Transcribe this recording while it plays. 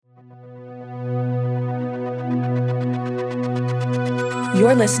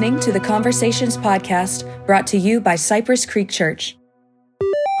You're listening to the Conversations podcast brought to you by Cypress Creek Church.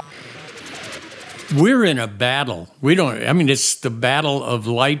 We're in a battle. It's the battle of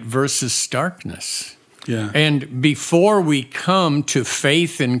light versus darkness. Yeah. And before we come to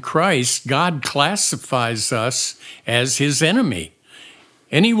faith in Christ, God classifies us as his enemy.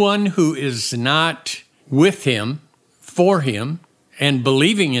 Anyone who is not with him, for him, and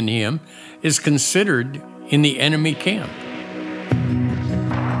believing in him is considered in the enemy camp.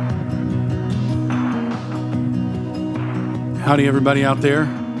 Howdy, everybody out there.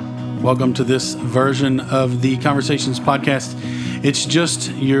 Welcome to this version of the Conversations podcast. It's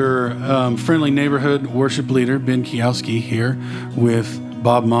just your friendly neighborhood worship leader, Ben Kiowski, here with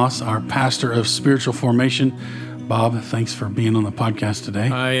Bob Maas, our pastor of spiritual formation. Bob, thanks for being on the podcast today.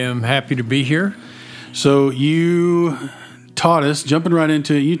 I am happy to be here. So you taught us, jumping right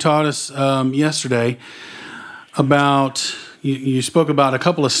into it, you taught us yesterday about, you spoke about a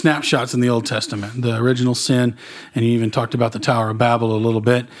couple of snapshots in the Old Testament, the original sin, and you even talked about the Tower of Babel a little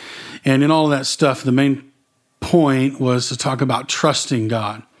bit. And in all of that stuff, the main point was to talk about trusting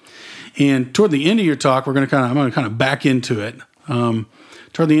God. And toward the end of your talk, I'm going to kind of back into it.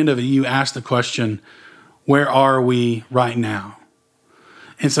 Toward the end of it, you asked the question, where are we right now?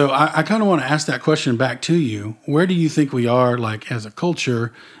 And so I kind of want to ask that question back to you. Where do you think we are, like, as a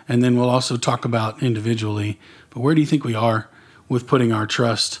culture? And then we'll also talk about individually. But where do you think we are with putting our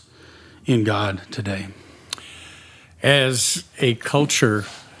trust in God today? As a culture,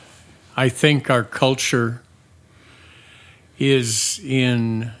 I think our culture is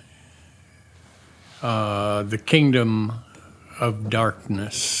in the kingdom of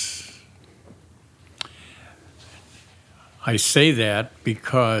darkness. I say that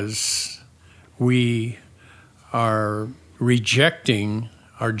because we are rejecting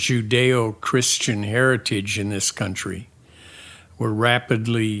our Judeo-Christian heritage in this country. We're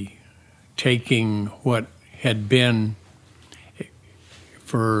rapidly taking what had been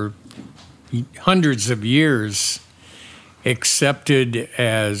for hundreds of years accepted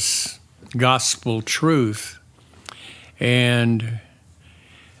as gospel truth. And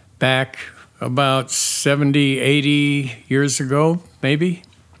back about 70, 80 years ago, maybe,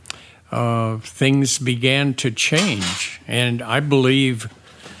 things began to change. And I believe,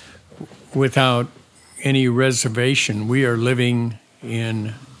 without any reservation, we are living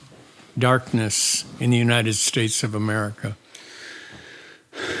in darkness in the United States of America.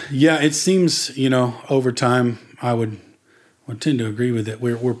 Yeah, it seems, over time, I would tend to agree with it.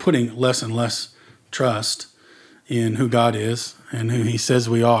 We're putting less and less trust in who God is and who he says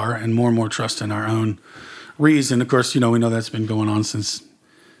we are, and more trust in our own reason. Of course, we know that's been going on since,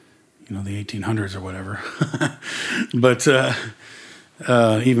 the 1800s or whatever. But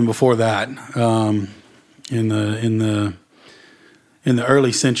even before that, in the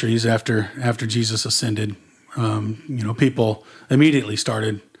early centuries after Jesus ascended, people immediately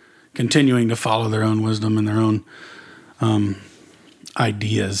started continuing to follow their own wisdom and their own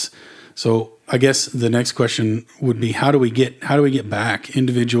ideas. So I guess the next question would be, how do we get back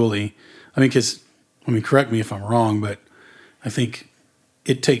individually? Correct me if I'm wrong, but I think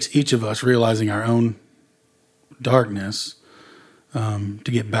it takes each of us realizing our own darkness to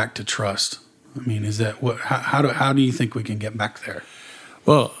get back to trust. Is that what? How do you think we can get back there?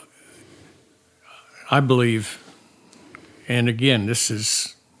 Well, I believe, and again, this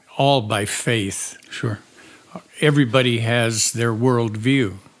is all by faith. Sure. Everybody has their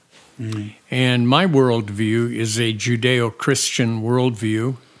worldview. Mm-hmm. And my worldview is a Judeo-Christian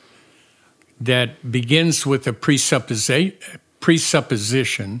worldview that begins with a presupposition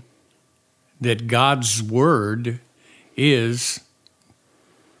that God's word is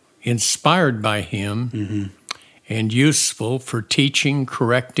inspired by him mm-hmm. and useful for teaching,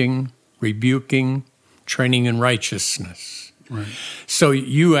 correcting, rebuking, training in righteousness. Right. So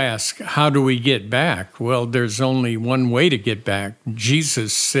you ask, how do we get back? Well, there's only one way to get back.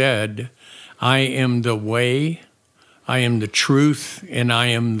 Jesus said, I am the way, I am the truth, and I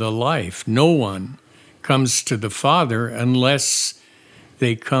am the life. No one comes to the Father unless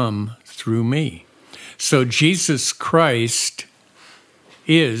they come through me. So Jesus Christ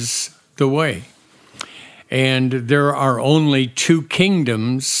is the way. And there are only two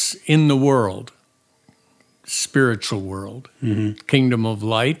kingdoms in the world. Spiritual world, mm-hmm. Kingdom of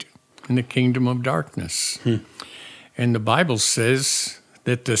light and the kingdom of darkness. And the Bible says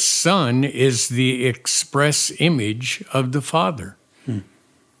that the Son is the express image of the Father.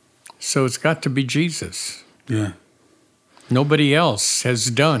 So it's got to be Jesus. Yeah. Nobody else has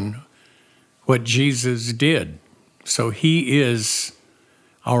done what Jesus did. So he is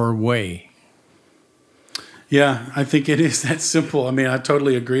our way. Yeah, I think it is that simple. I mean, I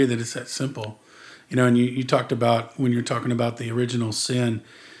totally agree that it's that simple. And you talked about, when you're talking about the original sin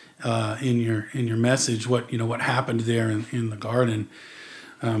in your message, what happened there in the garden.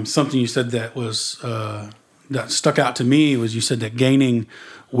 Something you said that was that stuck out to me was, you said that gaining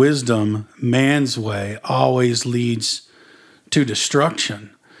wisdom man's way always leads to destruction,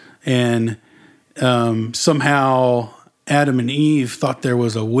 and somehow Adam and Eve thought there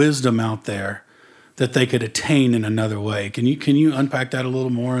was a wisdom out there that they could attain in another way. Can you unpack that a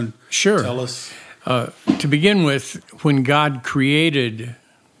little more and Sure. tell us? To begin with, when God created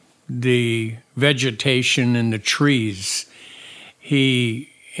the vegetation and the trees, he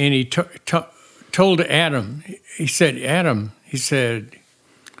told Adam, he said,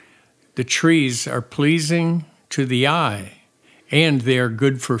 the trees are pleasing to the eye and they are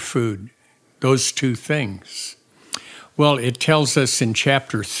good for food. Those two things. Well, it tells us in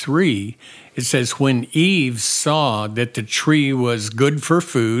chapter 3, it says, when Eve saw that the tree was good for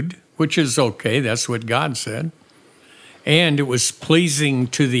food, which is okay, that's what God said, and it was pleasing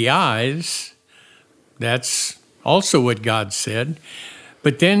to the eyes, that's also what God said.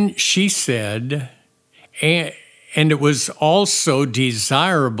 But then she said, and it was also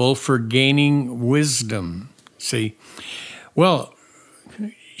desirable for gaining wisdom. See, well,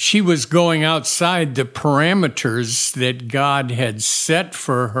 she was going outside the parameters that God had set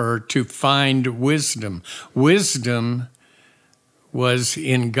for her to find wisdom. Wisdom was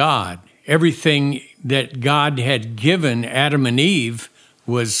in God. Everything that God had given Adam and Eve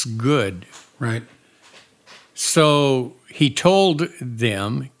was good. Right. So he told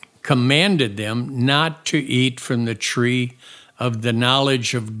them, commanded them not to eat from the tree of the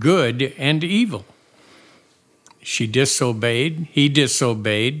knowledge of good and evil. She disobeyed, he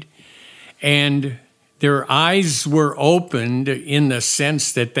disobeyed, and their eyes were opened in the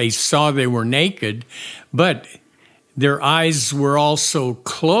sense that they saw they were naked, but their eyes were also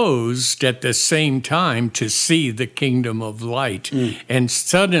closed at the same time to see the kingdom of light. And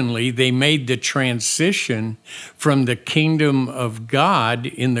suddenly they made the transition from the kingdom of God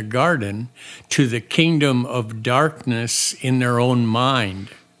in the garden to the kingdom of darkness in their own mind.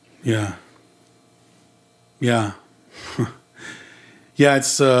 Yeah. Yeah. Yeah,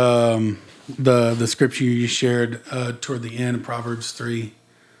 it's the scripture you shared toward the end, Proverbs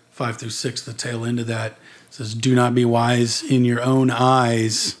 3:5-6, the tail end of that. It says, do not be wise in your own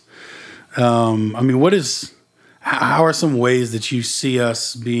eyes. I mean, how are some ways that you see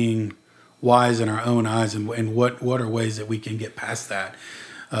us being wise in our own eyes, and what are ways that we can get past that?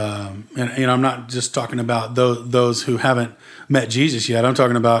 And I'm not just talking about those who haven't met Jesus yet. I'm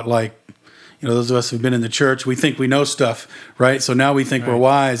talking about, like, those of us who've been in the church, we think we know stuff, right? So now we think we're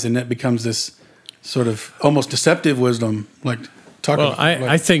wise, and it becomes this sort of almost deceptive wisdom.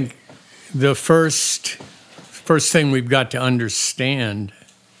 I think the first thing we've got to understand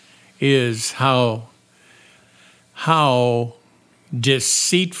is how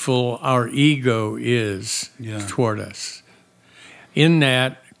deceitful our ego is toward us. In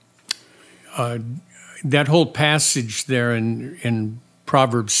that whole passage there in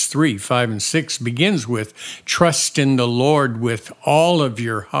Proverbs 3:5-6 begins with, trust in the Lord with all of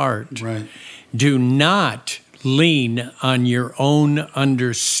your heart. Right. Do not lean on your own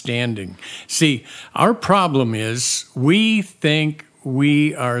understanding. See, our problem is we think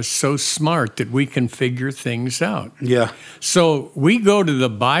we are so smart that we can figure things out. Yeah. So we go to the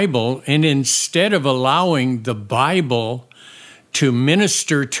Bible, and instead of allowing the Bible to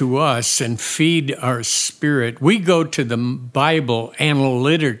minister to us and feed our spirit, we go to the Bible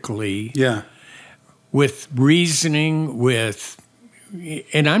analytically, with reasoning,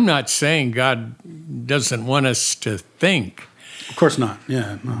 and I'm not saying God doesn't want us to think. Of course not.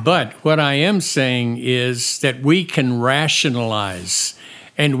 Yeah. No. But what I am saying is that we can rationalize,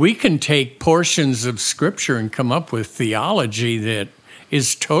 and we can take portions of Scripture and come up with theology that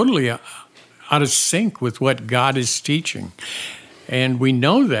is totally out of sync with what God is teaching. And we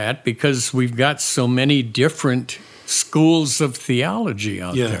know that because we've got so many different schools of theology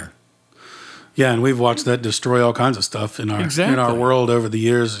out there. Yeah, and we've watched that destroy all kinds of stuff in our world over the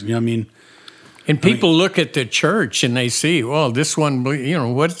years. And people look at the church and they see, well, this one,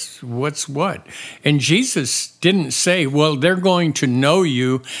 what's what? And Jesus didn't say, well, they're going to know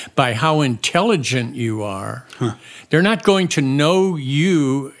you by how intelligent you are. Huh. They're not going to know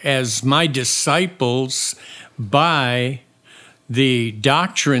you as my disciples by the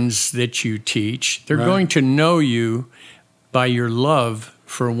doctrines that you teach. They're going to know you by your love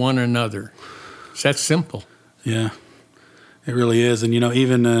for one another. It's that simple. Yeah, it really is. And,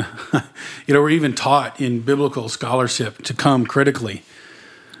 even, we're even taught in biblical scholarship to come critically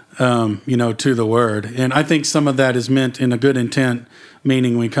to the Word. And I think some of that is meant in a good intent,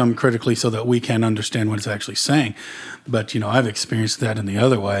 meaning we come critically so that we can understand what it's actually saying. But, I've experienced that in the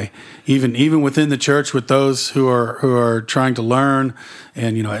other way, even within the church with those who are trying to learn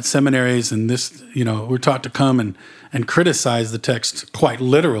and, at seminaries and this, we're taught to come and criticize the text quite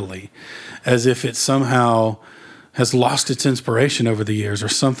literally as if it somehow has lost its inspiration over the years or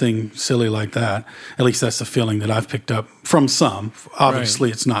something silly like that. At least that's the feeling that I've picked up from some. Obviously,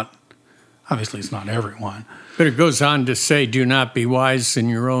 Right. it's not everyone. But it goes on to say, do not be wise in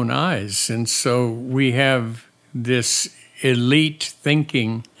your own eyes. And so we have this elite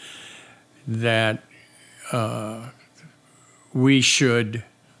thinking that we should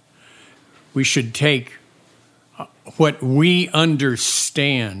take what we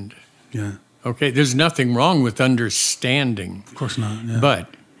understand. Yeah. Okay, there's nothing wrong with understanding. Of course not. Yeah. But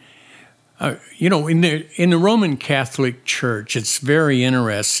in the Roman Catholic Church, it's very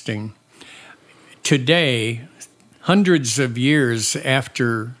interesting. Today, hundreds of years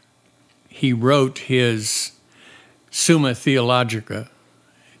after he wrote his Summa Theologica,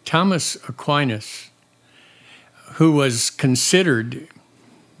 Thomas Aquinas, who was considered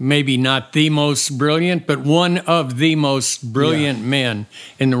maybe not the most brilliant, but one of the most brilliant men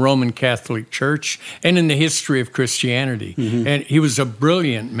in the Roman Catholic Church and in the history of Christianity. Mm-hmm. And he was a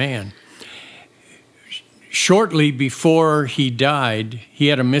brilliant man. Shortly before he died, he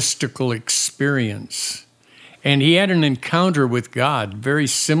had a mystical experience. And he had an encounter with God, very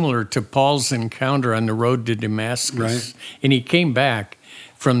similar to Paul's encounter on the road to Damascus. Right. And he came back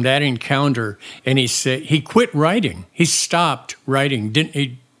from that encounter, and he said he quit writing. He stopped writing.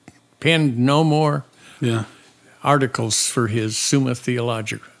 He penned no more articles for his Summa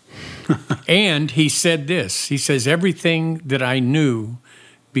Theologica. And he said this. He says, everything that I knew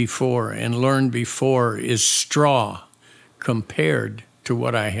before and learned before is straw compared to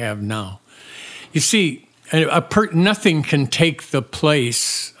what I have now. You see, nothing can take the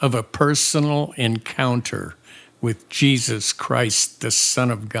place of a personal encounter with Jesus Christ, the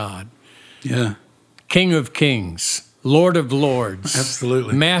Son of God. Yeah. King of kings, Lord of lords.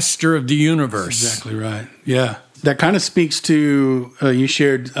 Absolutely. Master of the universe. That's exactly right. Yeah. That kind of speaks to, you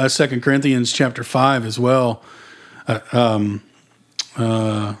shared 2 Corinthians chapter 5 as well.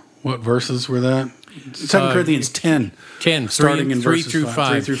 What verses were that? 2 Corinthians 10. 10, starting in 3 verses through 5.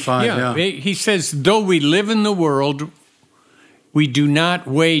 3 through 5, yeah. He says, though we live in the world, we do not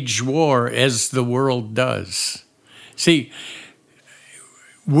wage war as the world does. See,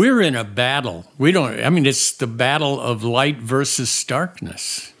 we're in a battle. It's the battle of light versus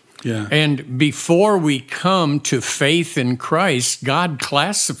darkness. Yeah. And before we come to faith in Christ, God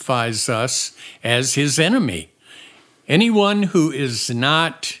classifies us as his enemy. Anyone who is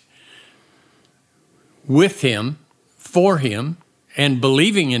not with him, for him, and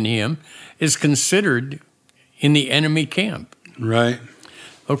believing in him is considered in the enemy camp. Right.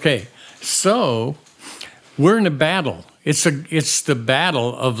 Okay, so we're in a battle. It's the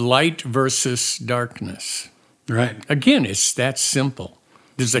battle of light versus darkness. Right. Again, it's that simple.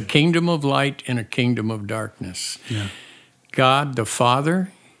 There's a kingdom of light and a kingdom of darkness. Yeah. God, the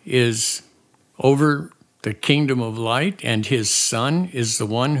Father, is over the kingdom of light, and his Son is the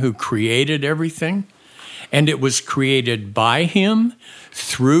one who created everything. And it was created by him,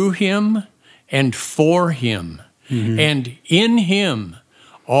 through him, and for him. Mm-hmm. And in him,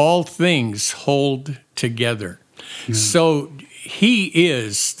 all things hold together. Mm-hmm. So he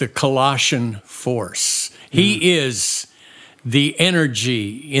is the Colossian force. Mm-hmm. He is the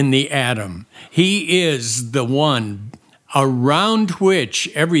energy in the atom. He is the one around which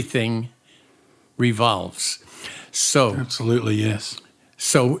everything revolves. So absolutely, yes.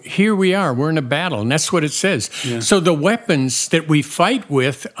 So here we are. We're in a battle, and that's what it says. Yeah. So the weapons that we fight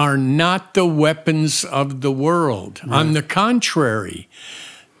with are not the weapons of the world. Right. On the contrary,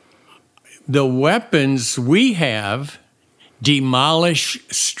 the weapons we have demolish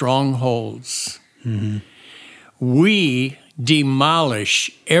strongholds. Mm-hmm. We demolish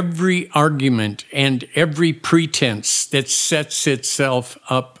every argument and every pretense that sets itself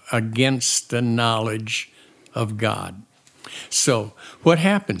up against the knowledge of God. So what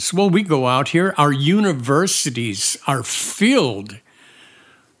happens? Well, we go out here. Our universities are filled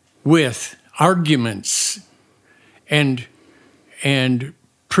with arguments and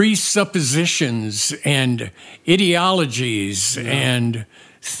presuppositions and ideologies and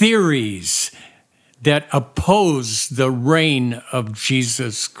theories that oppose the reign of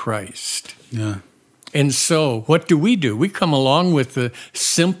Jesus Christ. Yeah. And so what do? We come along with the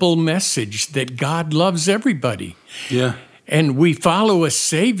simple message that God loves everybody. Yeah. And we follow a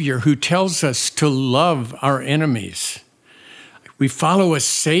Savior who tells us to love our enemies. We follow a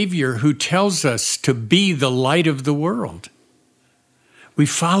Savior who tells us to be the light of the world. We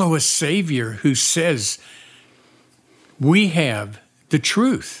follow a Savior who says we have the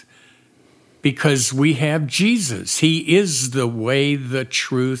truth because we have Jesus. He is the way, the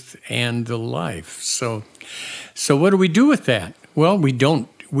truth, and the life. So what do we do with that? Well, we don't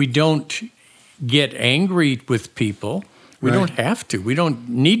get angry with people. We don't have to. We don't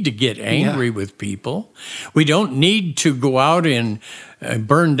need to get angry with people. We don't need to go out and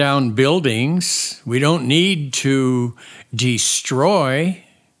burn down buildings. We don't need to destroy.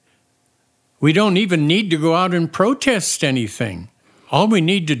 We don't even need to go out and protest anything. All we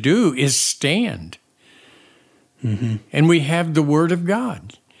need to do is stand. Mm-hmm. And we have the Word of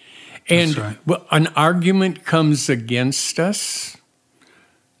God. And an argument comes against us,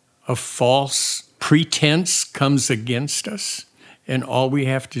 a false pretense comes against us, and all we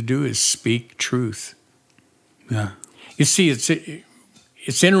have to do is speak truth. Yeah. You see,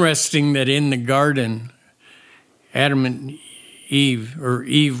 it's interesting that in the garden, Adam and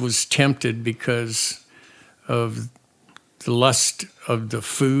Eve was tempted because of the lust of the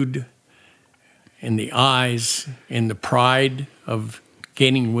food and the eyes and the pride of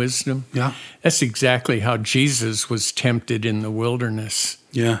gaining wisdom. Yeah. That's exactly how Jesus was tempted in the wilderness.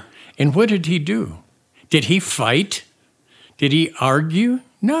 Yeah. And what did he do? Did he fight? Did he argue?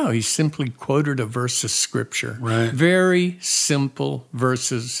 No, he simply quoted a verse of Scripture. Right. Very simple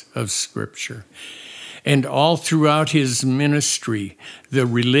verses of Scripture. And all throughout his ministry, the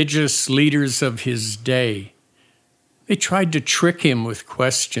religious leaders of his day, they tried to trick him with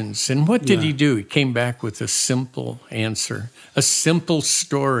questions. And what did he do? He came back with a simple answer, a simple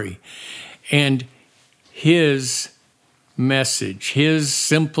story. And his message, his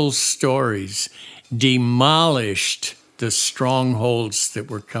simple stories demolished the strongholds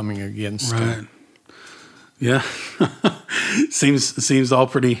that were coming against him. Yeah. Seems all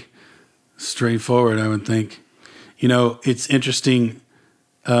pretty straightforward, I would think. You know, it's interesting,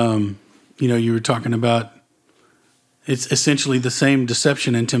 you were talking about it's essentially the same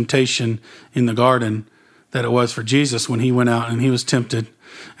deception and temptation in the garden that it was for Jesus when he went out and he was tempted.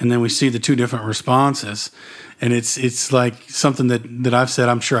 And then we see the two different responses. And it's like something that I've said.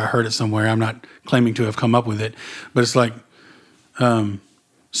 I'm sure I heard it somewhere. I'm not claiming to have come up with it. But it's like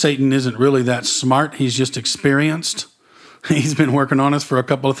Satan isn't really that smart. He's just experienced. He's been working on us for a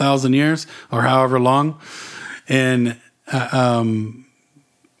couple of thousand years or however long. And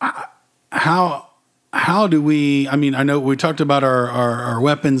how do we, I know we talked about our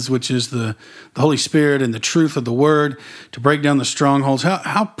weapons, which is the Holy Spirit and the truth of the Word to break down the strongholds.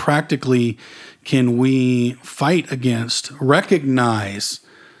 How practically can we fight against, recognize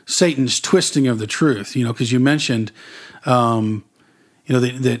Satan's twisting of the truth? Because you mentioned, that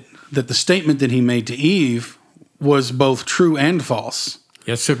the statement that he made to Eve was both true and false.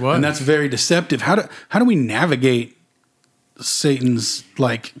 Yes, it was. And that's very deceptive. How do we navigate Satan's,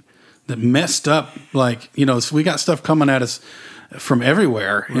 that messed up, so we got stuff coming at us from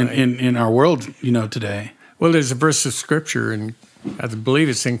everywhere in our world, today. Well, there's a verse of Scripture, and I believe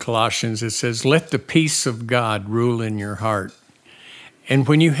it's in Colossians. It says, "Let the peace of God rule in your heart." And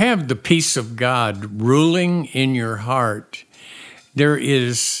when you have the peace of God ruling in your heart, there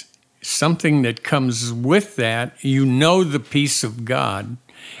is something that comes with that. You know the peace of God,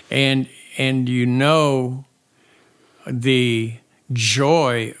 and you know the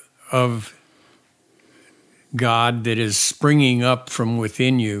joy of God that is springing up from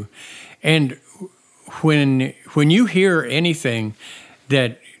within you. And when you hear anything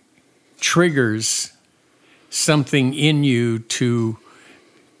that triggers something in you to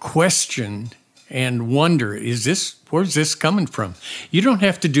question and wonder, where's this coming from? You don't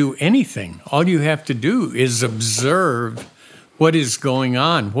have to do anything. All you have to do is observe what is going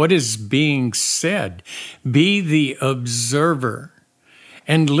on, what is being said. Be the observer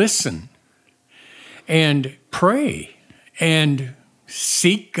and listen and pray and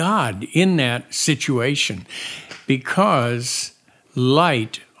seek God in that situation, because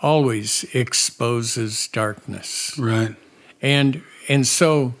light always exposes darkness. Right. And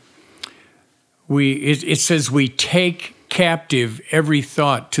so it says we take captive every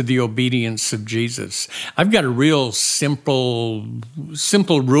thought to the obedience of Jesus. I've got a real simple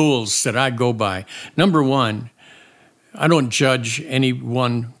rules that I go by. Number one, I don't judge any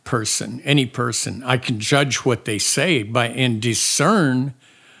person. I can judge what they say and discern,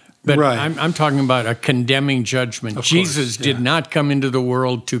 but right. I'm talking about a condemning judgment. Of Jesus course, yeah. did not come into the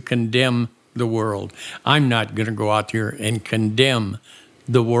world to condemn the world. I'm not going to go out here and condemn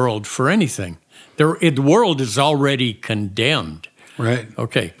the world for anything. The world is already condemned. Right.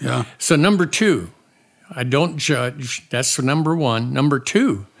 Okay. Yeah. So number two, I don't judge. That's number one. Number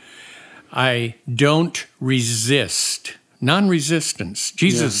two, I don't resist. Non-resistance.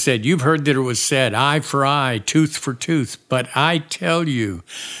 Jesus said, you've heard that it was said, eye for eye, tooth for tooth. But I tell you,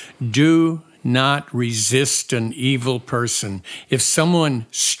 do not resist an evil person. If someone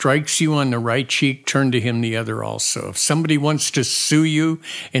strikes you on the right cheek, turn to him the other also. If somebody wants to sue you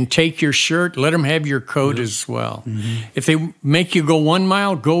and take your shirt, let them have your coat as well. Mm-hmm. If they make you go 1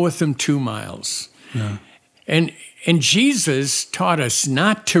 mile, go with them 2 miles. Yeah. And Jesus taught us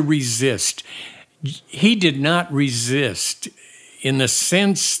not to resist. He did not resist in the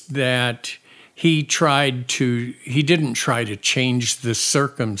sense that he didn't try to change the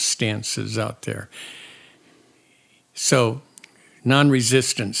circumstances out there. So,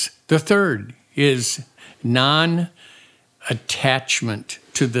 non-resistance. The third is non-attachment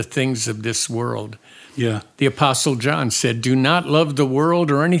to the things of this world. Yeah. The Apostle John said, do not love the world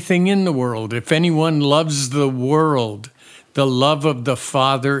or anything in the world. If anyone loves the world, the love of the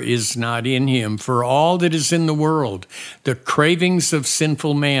Father is not in him. For all that is in the world, the cravings of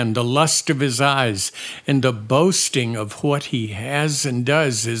sinful man, the lust of his eyes, and the boasting of what he has and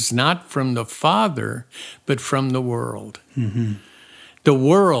does is not from the Father, but from the world. Mm-hmm. The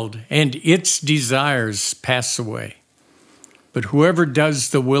world and its desires pass away, but whoever does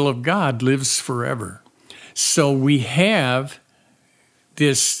the will of God lives forever. So we have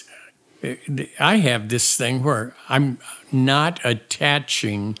this, I have this thing where I'm not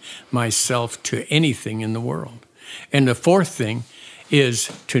attaching myself to anything in the world. And the fourth thing is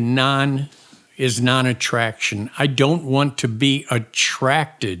non-attraction. I don't want to be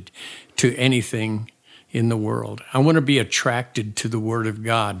attracted to anything in the world. I want to be attracted to the Word of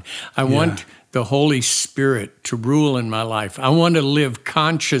God. I want the Holy Spirit to rule in my life. I want to live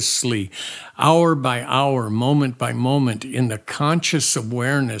consciously, hour by hour, moment by moment, in the conscious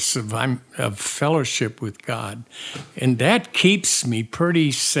awareness of fellowship with God. And that keeps me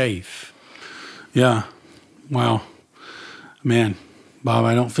pretty safe. Yeah. Wow. Man, Bob,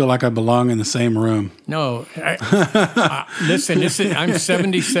 I don't feel like I belong in the same room. No. Listen, I'm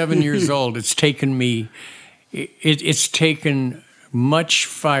 77 years old. It's taken me, it's taken much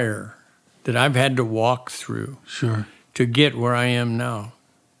fire that I've had to walk through to get where I am now.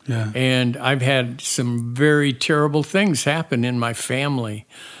 Yeah. And I've had some very terrible things happen in my family.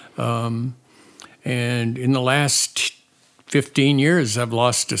 And in the last 15 years, I've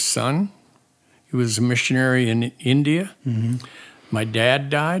lost a son. He was a missionary in India. Mm-hmm. My dad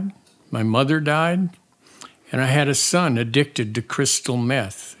died. My mother died. And I had a son addicted to crystal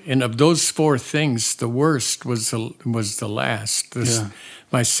meth. And of those four things, the worst was the last.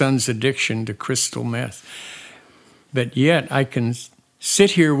 My son's addiction to crystal meth. But yet I can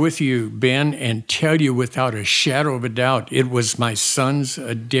sit here with you, Ben, and tell you without a shadow of a doubt, it was my son's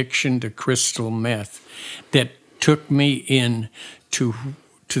addiction to crystal meth that took me in to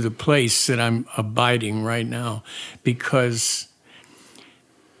the place that I'm abiding right now because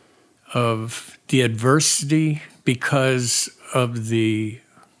of the adversity, because of the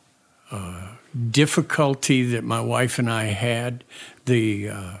difficulty that my wife and I had,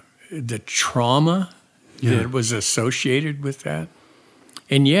 the trauma that was associated with that.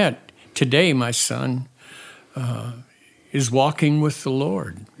 And yet, today, my son is walking with the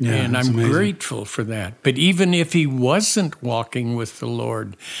Lord. Yeah, and I'm grateful for that. But even if he wasn't walking with the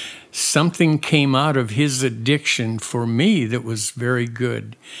Lord, something came out of his addiction for me that was very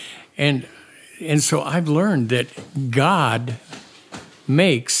good. And so I've learned that God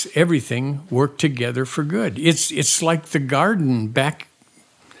makes everything work together for good. It's like the garden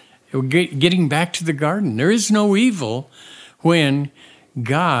getting back to the garden. There is no evil when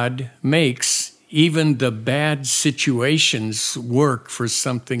God makes even the bad situations work for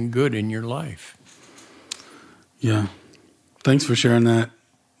something good in your life. Yeah. Thanks for sharing that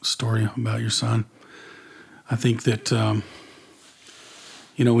story about your son. I think that,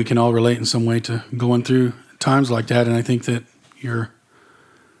 we can all relate in some way to going through times like that. And I think that your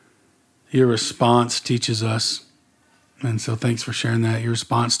response teaches us. And so thanks for sharing that. Your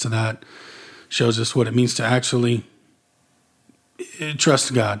response to that shows us what it means to actually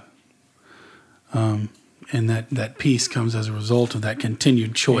trust God. And that peace comes as a result of that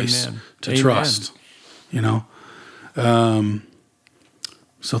continued choice to trust, So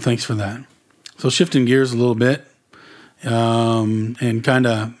thanks for that. So shifting gears a little bit, and kind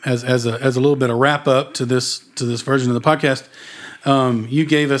of as a little bit of wrap up to this version of the podcast, you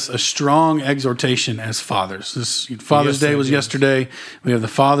gave us a strong exhortation as fathers. Father's Day was yesterday. We have the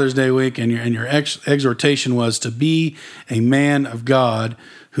Father's Day week, and your exhortation was to be a man of God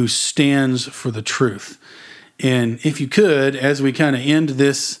who stands for the truth. And if you could, as we kind of end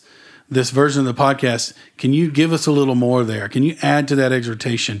this this version of the podcast, can you give us a little more there? Can you add to that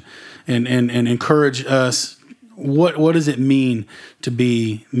exhortation and encourage us? What does it mean to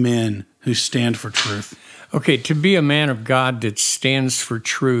be men who stand for truth? Okay, to be a man of God that stands for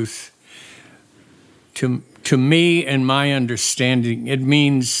truth, to me and my understanding, it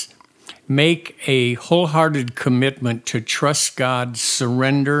means make a wholehearted commitment to trust God,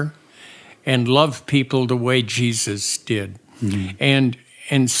 surrender, and love people the way Jesus did. Mm-hmm.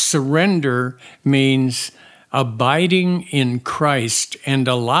 And surrender means abiding in Christ and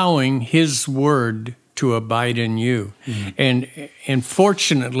allowing His word to abide in you. Mm-hmm. And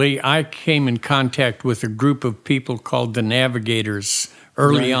fortunately, I came in contact with a group of people called the Navigators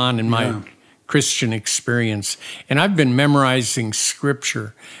early on in my Christian experience. And I've been memorizing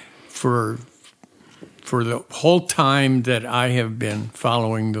Scripture for the whole time that I have been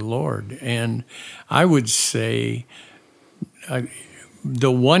following the Lord. And I would say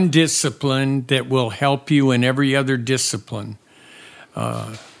the one discipline that will help you in every other discipline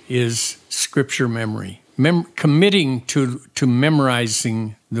is Scripture memory, committing to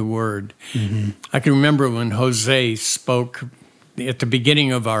memorizing the Word. Mm-hmm. I can remember when Jose spoke at the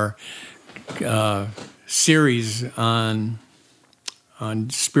beginning of our series on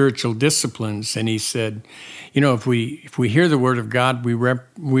spiritual disciplines, and he said, if we hear the Word of God, we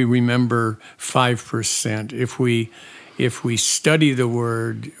remember 5%. If we study the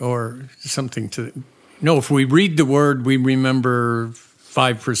Word or something if we read the Word, we remember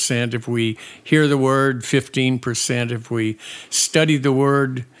 5%. If we hear the Word, 15%. If we study the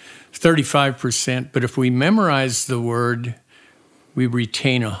Word, 35%. But if we memorize the Word, we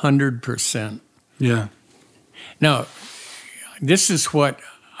retain 100%. Yeah. Now, this is what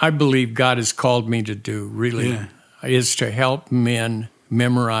I believe God has called me to do, really, is to help men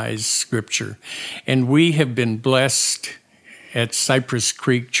memorize Scripture. And we have been blessed at Cypress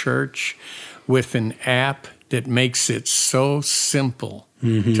Creek Church with an app that makes it so simple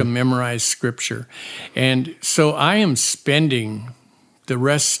to memorize Scripture. And so I am spending the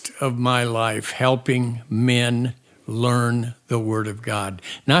rest of my life helping men learn the Word of God,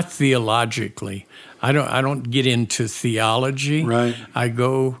 not theologically. I don't get into theology. Right. I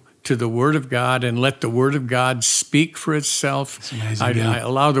go to the Word of God and let the Word of God speak for itself. That's amazing, I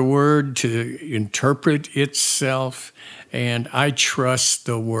allow the Word to interpret itself, and I trust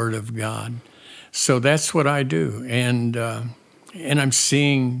the Word of God. So that's what I do, and I'm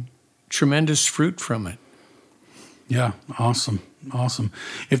seeing tremendous fruit from it. Yeah, awesome.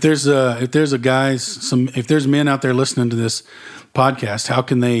 If there's men out there listening to this podcast, how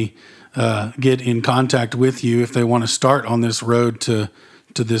can they get in contact with you if they want to start on this road to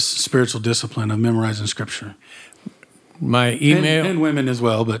this spiritual discipline of memorizing Scripture? My email and women as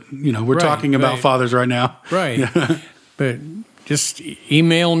well, but we're talking about fathers right now, right? But just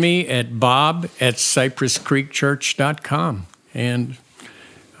email me at bob@cypresscreekchurch.com, and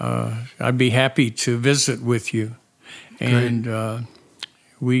I'd be happy to visit with you. And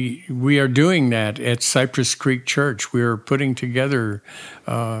we are doing that at Cypress Creek Church. We are putting together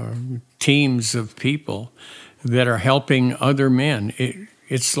teams of people that are helping other men.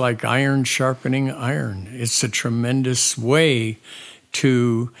 It's like iron sharpening iron. It's a tremendous way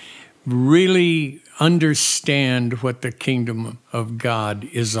to really understand what the kingdom of God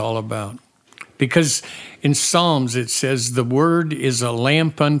is all about. Because in Psalms it says, "The word is a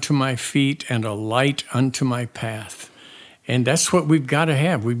lamp unto my feet and a light unto my path." And that's what we've got to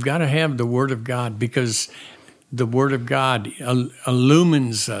have. We've got to have the Word of God, because the Word of God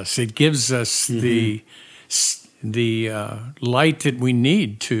illumines us. It gives us the light that we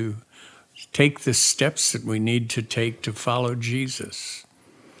need to take the steps that we need to take to follow Jesus.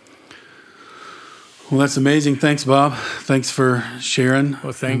 Well, that's amazing. Thanks, Bob. Thanks for sharing.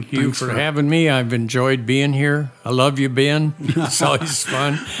 Well, thank you for having me. I've enjoyed being here. I love you, Ben. It's always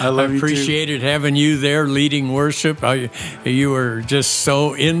fun. I appreciated having you there leading worship. You were just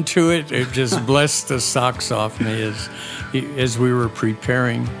so into it. It just blessed the socks off me as we were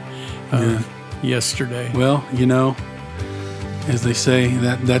preparing yesterday. Well, as they say,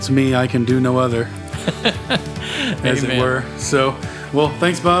 that's me. I can do no other, as it were. So... Well,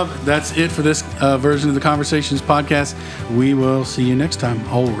 thanks, Bob. That's it for this version of the Conversations podcast. We will see you next time.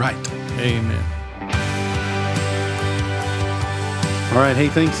 All right. Amen. All right. Hey,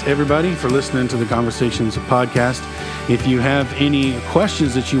 thanks, everybody, for listening to the Conversations podcast. If you have any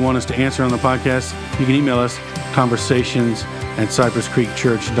questions that you want us to answer on the podcast, you can email us,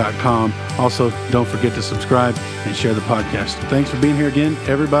 conversations@cypresscreekchurch.com. Also, don't forget to subscribe and share the podcast. Thanks for being here again,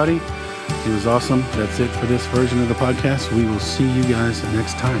 everybody. It was awesome. That's it for this version of the podcast. We will see you guys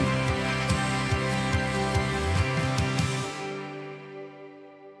next time.